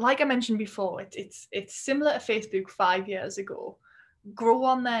 Like I mentioned before, it's similar to Facebook 5 years ago. Grow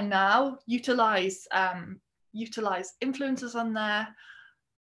on there now, utilize influencers on there,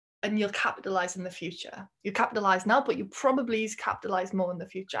 and you'll capitalize in the future. You capitalize now, but you probably capitalize more in the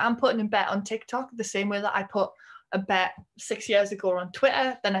future. I'm putting a bet on TikTok the same way that I put a bet 6 years ago on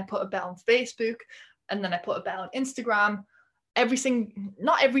Twitter, then I put a bet on Facebook, and then I put a bet on Instagram.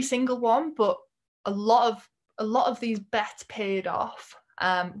 Not every single one, but a lot of these bets paid off.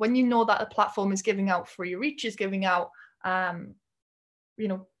 When you know that a platform is giving out free reach, is giving out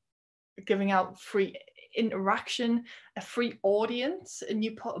free interaction, a free audience, and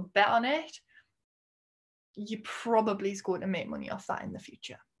you put a bet on it, you probably is going to make money off that in the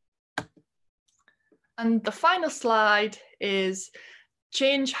future. And the final slide is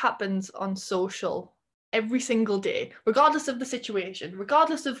change happens on social every single day, regardless of the situation,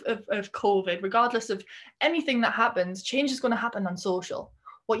 regardless of COVID, regardless of anything that happens, change is going to happen on social.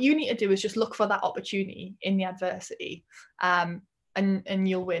 What you need to do is just look for that opportunity in the adversity, and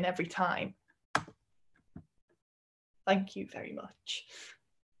you'll win every time. Thank you very much.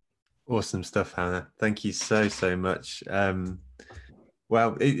 Awesome stuff, Hannah. Thank you so much.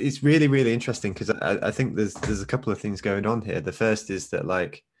 Well, it's really, really interesting because I think there's a couple of things going on here. The first is that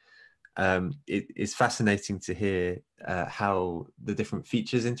it's fascinating to hear how the different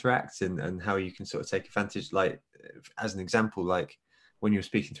features interact and how you can sort of take advantage. Like, as an example, like when you were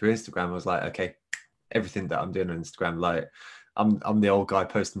speaking through Instagram, I was like, okay, everything that I'm doing on Instagram, like I'm the old guy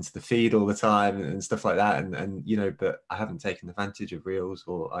posting to the feed all the time and stuff like that, and but I haven't taken advantage of Reels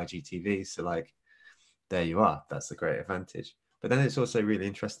or IGTV. So like, there you are. That's a great advantage. But then it's also really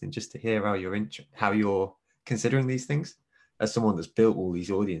interesting just to hear how you're considering these things as someone that's built all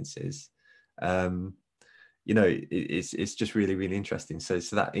these audiences. It's just really, really interesting. So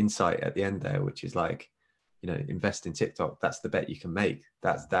that insight at the end there, which is like, invest in TikTok. That's the bet you can make.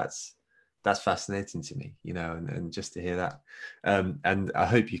 That's fascinating to me, and just to hear that. And I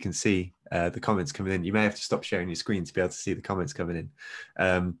hope you can see the comments coming in. You may have to stop sharing your screen to be able to see the comments coming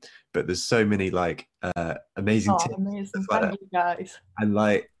in. But there's so many amazing tips. Amazing. Thank you guys. And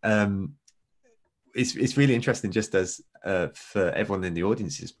it's really interesting just as for everyone in the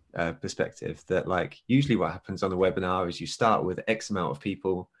audience's perspective that usually what happens on a webinar is you start with X amount of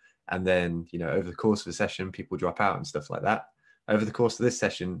people, and then over the course of the session people drop out and stuff like that. Over the course of this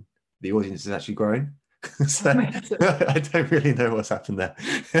session, the audience is actually growing. So I don't really know what's happened there.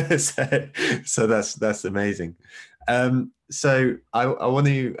 so that's amazing. So I want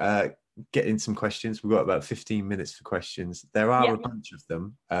to get in some questions. We've got about 15 minutes for questions. There are a bunch of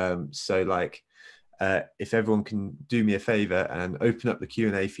them. If everyone can do me a favor and open up the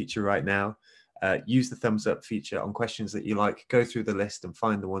Q&A feature right now, use the thumbs up feature on questions that you like, go through the list and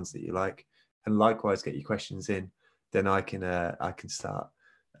find the ones that you like, and likewise get your questions in. Then I can start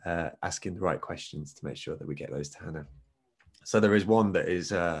asking the right questions to make sure that we get those to Hannah. So there is one that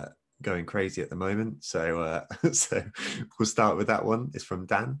is going crazy at the moment. So we'll start with that one. It's from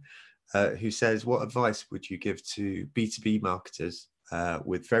Dan, who says, what advice would you give to B2B marketers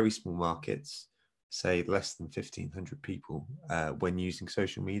with very small markets, say less than 1,500 people, when using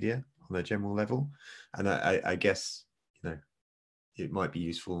social media on a general level? And I guess, it might be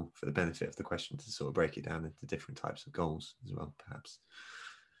useful for the benefit of the question to sort of break it down into different types of goals as well, perhaps.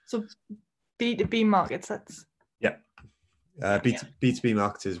 So B2B markets, that's... Yeah. B2B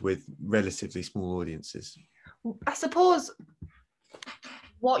marketers with relatively small audiences. I suppose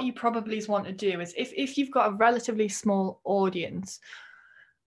what you probably want to do is if you've got a relatively small audience,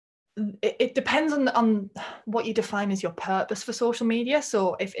 it depends on what you define as your purpose for social media.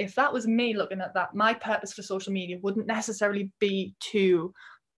 So if that was me looking at that, my purpose for social media wouldn't necessarily be to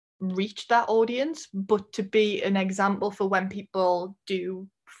reach that audience, but to be an example for when people do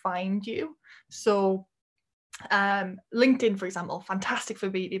find you. So LinkedIn, for example, fantastic for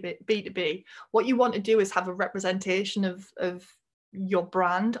B2B. What you want to do is have a representation of your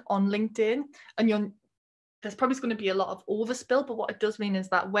brand on LinkedIn, and there's probably going to be a lot of overspill, but what it does mean is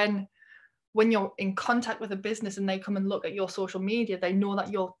that when you're in contact with a business and they come and look at your social media, they know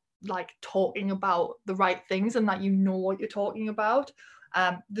that you're like talking about the right things and that you know what you're talking about.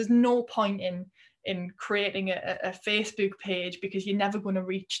 There's no point in creating a Facebook page because you're never going to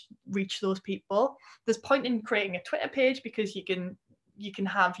reach those people. There's point in creating a Twitter page because you can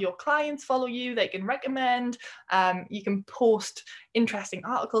have your clients follow you, they can recommend, you can post interesting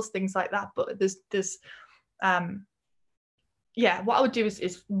articles, things like that. But there's what I would do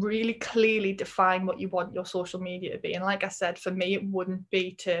is really clearly define what you want your social media to be. And like I said, for me, it wouldn't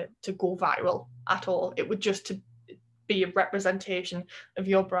be to go viral at all. It would just to be a representation of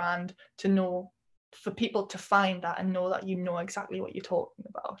your brand, to know, for people to find that and know that you know exactly what you're talking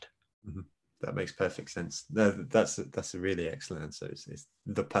about. Mm-hmm. That makes perfect sense. That's a really excellent answer. It's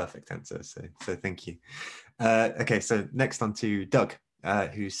the perfect answer. So thank you. Okay, so next on to Doug,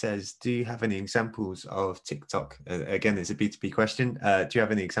 who says, do you have any examples of TikTok? Again, it's a B2B question. Do you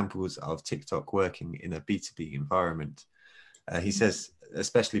have any examples of TikTok working in a B2B environment? He says,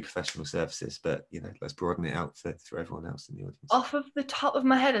 especially professional services, but let's broaden it out for everyone else in the audience. Off of the top of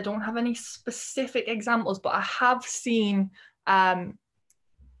my head, I don't have any specific examples, but I have seen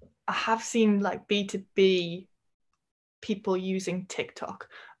like B2B people using TikTok.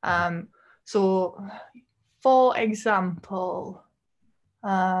 So for example,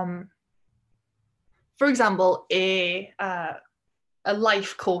 a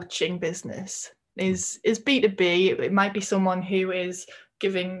life coaching business is B2B. It might be someone who is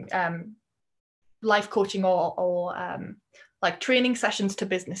giving life coaching or like training sessions to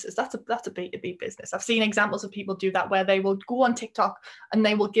businesses. That's a B2B business. I've seen examples of people do that, where they will go on TikTok and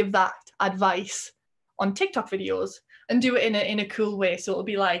they will give that advice on TikTok videos and do it in a cool way. So it'll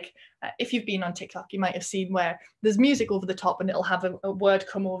be like, if you've been on TikTok, you might have seen where there's music over the top and it'll have a word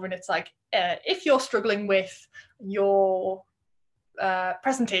come over, and it's like, if you're struggling with your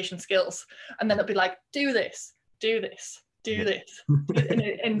presentation skills, and then it'll be like, do this. And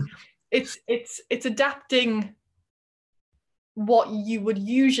it's adapting what you would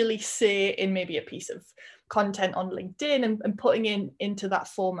usually say in maybe a piece of content on LinkedIn and putting into that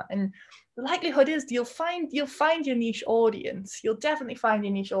format. And the likelihood is you'll find your niche audience. You'll definitely find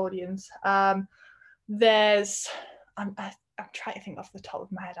your niche audience. I'm trying to think off the top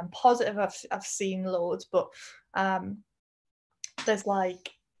of my head. I'm positive I've seen loads, but there's like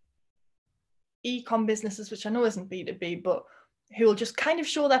e-com businesses, which I know isn't B2B, but who will just kind of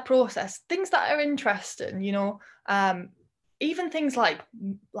show their process, things that are interesting, even things like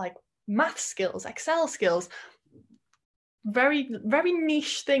math skills, Excel skills, very, very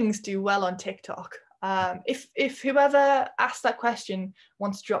niche things do well on TikTok. If whoever asked that question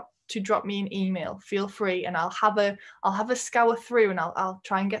wants to drop me an email, feel free, and I'll have a scour through, and I'll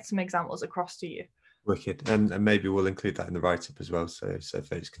try and get some examples across to you. Wicked, and maybe we'll include that in the write-up as well, so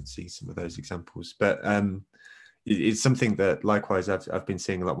folks can see some of those examples. But it's something that likewise I've been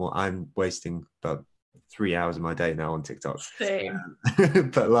seeing a lot more. I'm wasting about 3 hours of my day now on TikTok. Same.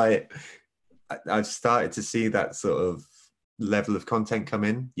 But like I've started to see that sort of level of content come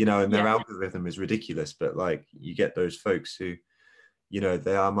in, and their algorithm is ridiculous, but like you get those folks who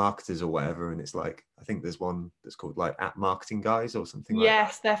they are marketers or whatever, and it's like, I think there's one that's called like App Marketing Guys or something like that.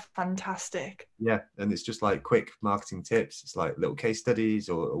 Yes, they're fantastic. Yeah, and it's just like quick marketing tips. It's like little case studies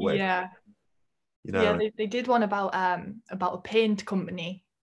or whatever. Yeah. They did one about a paint company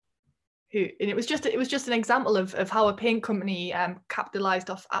and it was just an example of how a paint company capitalized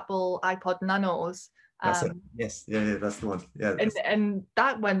off Apple iPod Nanos. That's it. Yes, yeah, that's the one. Yeah, and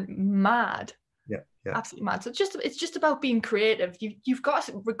that went mad. Yeah. Absolutely mad. So it's just about being creative. You've got,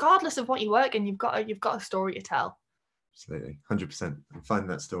 regardless of what you work in, you've got a story to tell. Absolutely, 100%. And find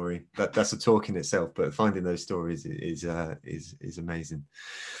that story. That's a talk in itself, but finding those stories is amazing.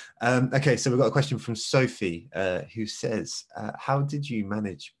 Okay, so we've got a question from Sophie, who says, "How did you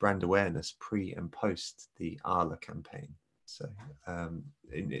manage brand awareness pre and post the Arla campaign?" So,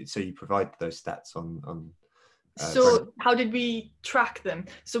 so you provide those stats on. So how did we track them?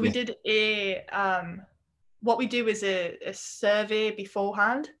 So we did what we do is a survey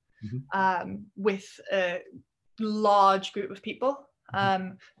beforehand with a large group of people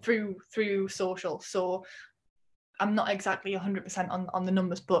through social. So I'm not exactly 100% on the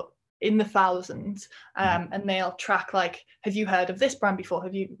numbers, but in the thousands, and they'll track like, have you heard of this brand before?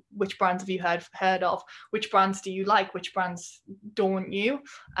 Which brands have you heard of? Which brands do you like? Which brands don't you?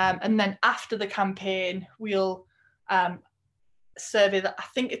 And then after the campaign, we'll survey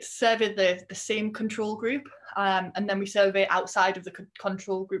the same control group, and then we survey outside of the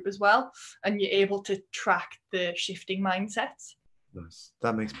control group as well, and you're able to track the shifting mindsets. Nice.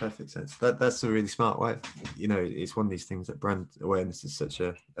 That makes perfect sense. That's a really smart way. It's one of these things that brand awareness is such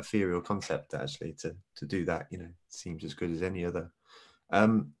a ethereal concept. Actually, to do that, seems as good as any other.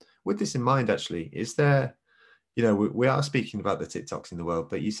 with this in mind, actually, is there, you know, we are speaking about the TikToks in the world,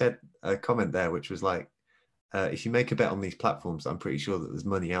 but you said a comment there which was like, if you make a bet on these platforms, I'm pretty sure that there's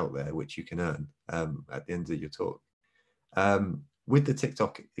money out there which you can earn at the end of your talk. With the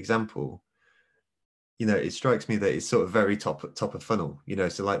TikTok example, you know, it strikes me that it's sort of very top of funnel, you know,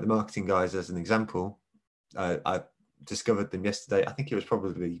 so like the marketing guys, as an example, I discovered them yesterday. I think it was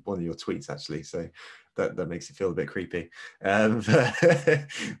probably one of your tweets, actually, so that makes it feel a bit creepy.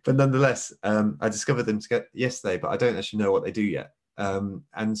 But nonetheless, I discovered them yesterday, but I don't actually know what they do yet.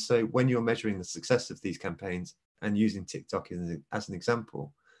 And so when you're measuring the success of these campaigns and using TikTok as an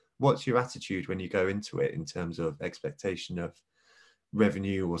example, what's your attitude when you go into it in terms of expectation of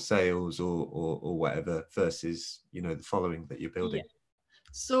revenue or sales or whatever versus, you know, the following that you're building? Yeah.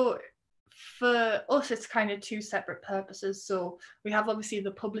 So for us, it's kind of two separate purposes. So we have obviously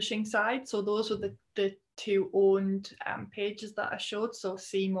the publishing side. So those were the two owned pages that I showed. So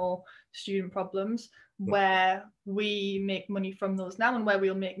Seymour Student Problems, where we make money from those now, and where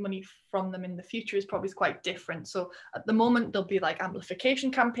we'll make money from them in the future is probably quite different. So at the moment, there'll be like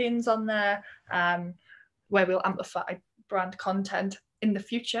amplification campaigns on there, where we'll amplify brand content. In the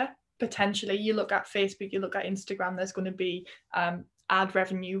future, potentially, you look at Facebook, you look at Instagram, there's going to be ad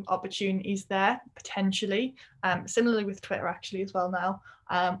revenue opportunities there, potentially. Similarly with Twitter, actually, as well now,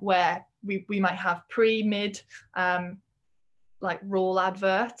 where we might have pre-mid like roll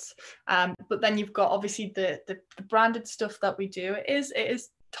adverts, but then you've got obviously the branded stuff that we do. It is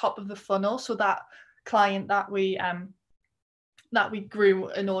top of the funnel. So that client that we grew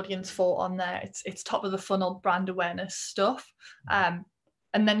an audience for on there, it's top of the funnel brand awareness stuff. And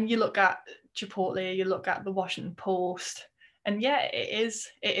then you look at Chipotle, you look at the Washington Post, and yeah, it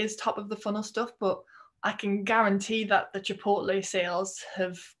is top of the funnel stuff, but I can guarantee that the Chipotle sales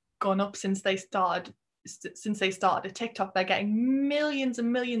have gone up since they started a TikTok. They're getting millions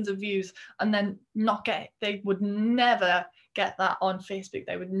and millions of views, and then they would never get that on Facebook.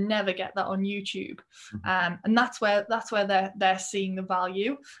 They would never get that on YouTube. And that's where they're seeing the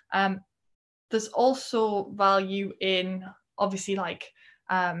value. There's also value in, obviously, like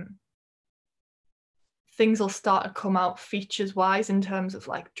things will start to come out features wise in terms of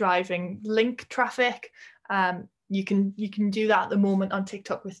like driving link traffic. You can do that at the moment on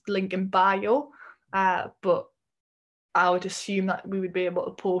TikTok with link in bio, but I would assume that we would be able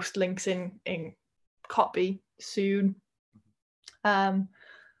to post links in copy soon.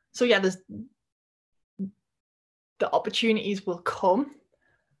 So yeah, there's the opportunities will come,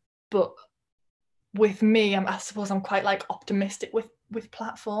 but with me, I suppose I'm quite like optimistic with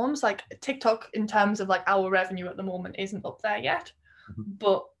platforms like TikTok. In terms of like our revenue at the moment isn't up there yet,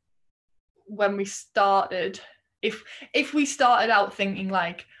 but when we started, if we started out thinking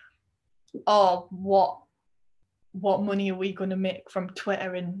like, oh, what money are we going to make from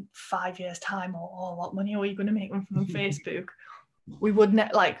Twitter in 5 years time, or what money are we going to make from Facebook, we would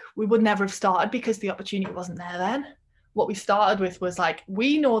never have started, because the opportunity wasn't there then. What we started with was like,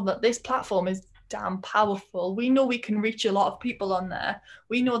 we know that this platform is damn powerful. We know we can reach a lot of people on there.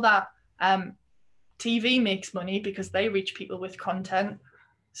 We know that TV makes money because they reach people with content.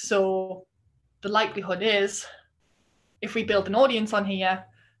 So the likelihood is, if we build an audience on here,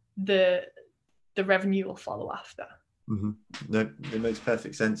 the revenue will follow after. No, it makes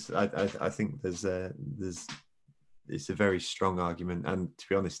perfect sense. I think it's a very strong argument, and to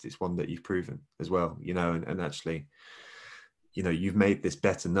be honest, it's one that you've proven as well, you know, and actually, you know, you've made this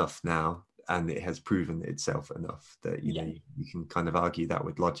bet enough now, and it has proven itself enough that you know you can kind of argue that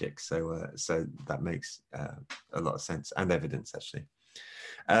with logic. So that makes a lot of sense, and evidence, actually.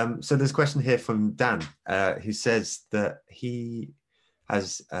 So there's a question here from Dan, who says that he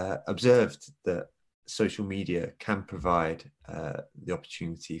has observed that social media can provide the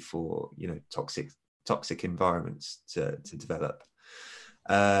opportunity for, you know, toxic environments to develop.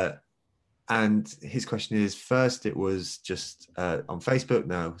 And his question is, first it was just on Facebook,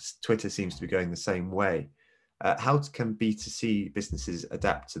 now Twitter seems to be going the same way. How can B2C businesses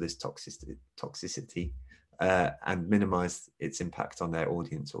adapt to this toxicity and minimize its impact on their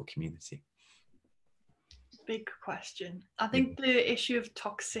audience or community? Big question. I think the issue of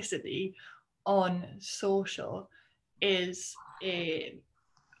toxicity on social is a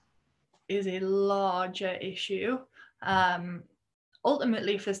larger issue.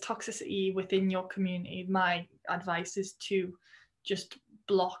 Ultimately, if there's toxicity within your community, my advice is to just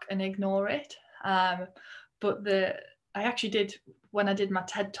block and ignore it. But I actually did, when I did my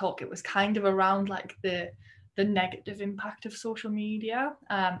TED talk, it was kind of around like the negative impact of social media,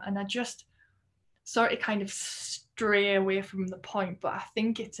 and I just sort of kind of stray away from the point. But I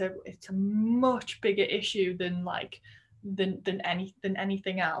think it's a much bigger issue than like than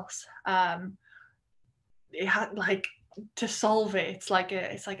anything else. It had like, to solve it, it's like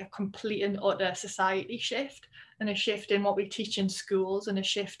a complete and utter society shift, and a shift in what we teach in schools, and a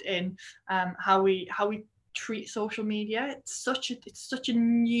shift in how we treat social media. It's such a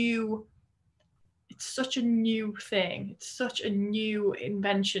new thing. It's such a new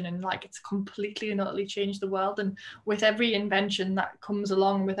invention, and like, it's completely and utterly changed the world. And with every invention that comes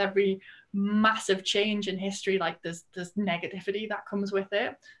along, with every massive change in history, like there's negativity that comes with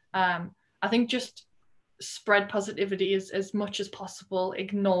it. I think just spread positivity as much as possible,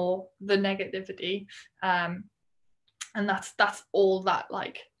 ignore the negativity, and that's all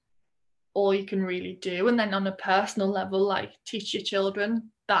you can really do. And then on a personal level, like, teach your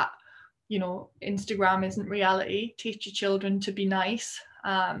children that, you know, Instagram isn't reality. Teach your children to be nice,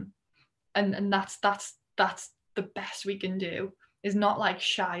 and that's the best we can do, is not like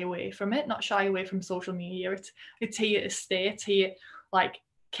shy away from it, not shy away from social media. It's here to stay. It's here. Like,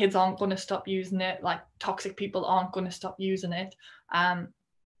 kids aren't going to stop using it, like toxic people aren't going to stop using it,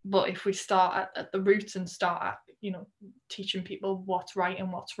 but if we start at the roots and start at, you know, teaching people what's right and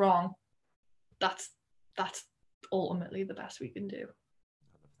what's wrong, that's ultimately the best we can do.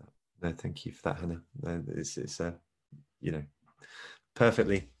 No, thank you for that, Hannah. It's you know,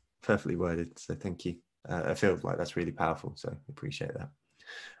 perfectly worded, so thank you. I feel like that's really powerful, so appreciate that.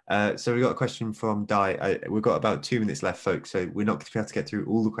 So we've got a question from Di. We've got about 2 minutes left, folks, so we're not going to be able to get through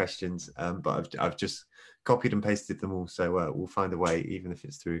all the questions, but I've just copied and pasted them all, so we'll find a way, even if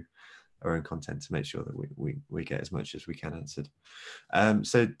it's through our own content, to make sure that we get as much as we can answered.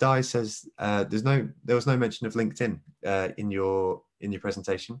 So Di says there was no mention of LinkedIn in your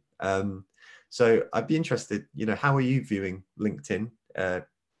presentation. So I'd be interested, you know, how are you viewing LinkedIn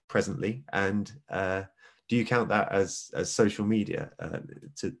presently, and do you count that as social media?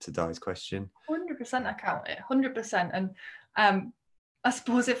 To Di's question. 100% I count it, 100%. And I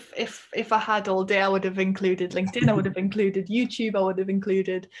suppose if I had all day, I would have included LinkedIn, I would have included YouTube, I would have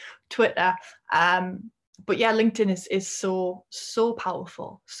included Twitter. But yeah, LinkedIn is so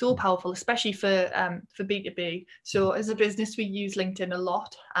powerful, especially for B2B. So as a business, we use LinkedIn a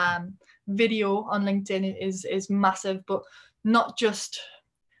lot. Video on LinkedIn is massive, but not just.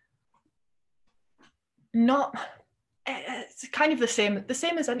 It's kind of the same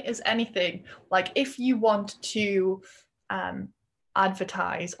as anything. Like, if you want to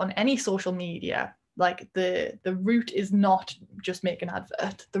advertise on any social media, like the route is not just make an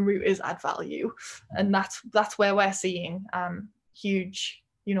advert, the route is add value, and that's where we're seeing huge,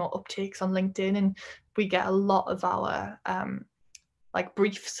 you know, uptakes on LinkedIn, and we get a lot of our like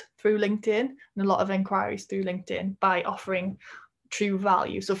briefs through LinkedIn and a lot of inquiries through LinkedIn by offering true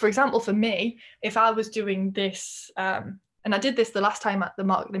value. So for example, for me, if I was doing this, and I did this the last time at the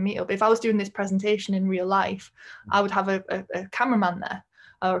marketing meetup, if I was doing this presentation in real life, I would have a cameraman there,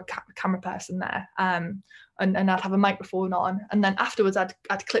 or a camera person there, and I'd have a microphone on, and then afterwards I'd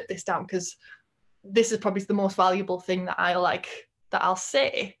clip this down, because this is probably the most valuable thing that I'll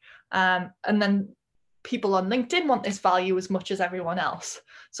say, and then people on LinkedIn want this value as much as everyone else.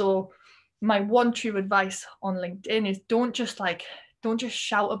 So my one true advice on LinkedIn is don't just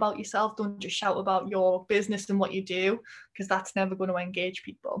shout about yourself, don't just shout about your business and what you do, because that's never going to engage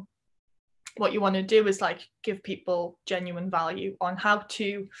people. What you want to do is like give people genuine value on how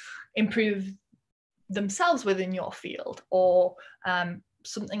to improve themselves within your field, or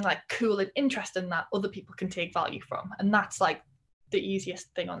something like cool and interesting that other people can take value from. And that's like the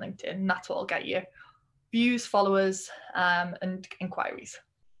easiest thing on LinkedIn, and that's what will get you views, followers, and inquiries.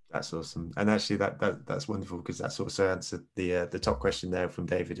 That's awesome, and actually that's wonderful, because that's also answered the top question there from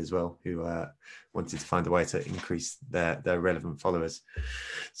David as well, who wanted to find a way to increase their relevant followers.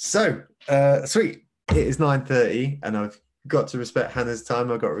 So sweet, it is 9:30, and I've got to respect Hannah's time.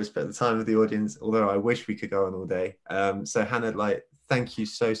 I've got to respect the time of the audience, although I wish we could go on all day. So Hannah, like, thank you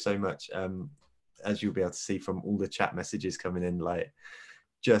so much. As you'll be able to see from all the chat messages coming in, like,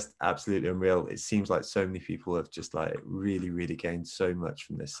 just absolutely unreal. It seems like so many people have just like really gained so much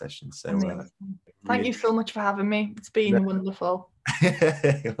from this session. So thank you so much for having me. It's been wonderful.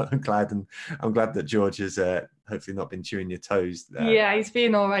 I'm glad that George has hopefully not been chewing your toes there. Yeah, he's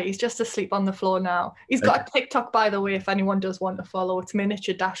been all right. He's just asleep on the floor now. He's got a TikTok, by the way, if anyone does want to follow. It's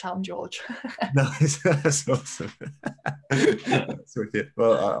miniature-hound George. Nice. That's awesome. That's wicked.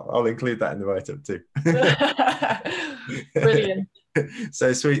 Well, I'll include that in the write-up too. Brilliant.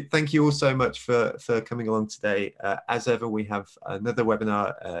 So sweet. Thank you all so much for coming along today. As ever, we have another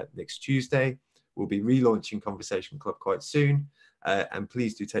webinar next Tuesday. We'll be relaunching Conversation Club quite soon, and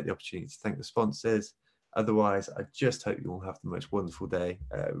please do take the opportunity to thank the sponsors. Otherwise, I just hope you all have the most wonderful day.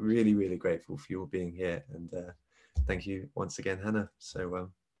 Really grateful for you all being here, and thank you once again, Hannah.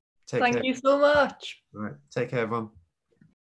 So take Thank care. you so much. All right, take care, everyone.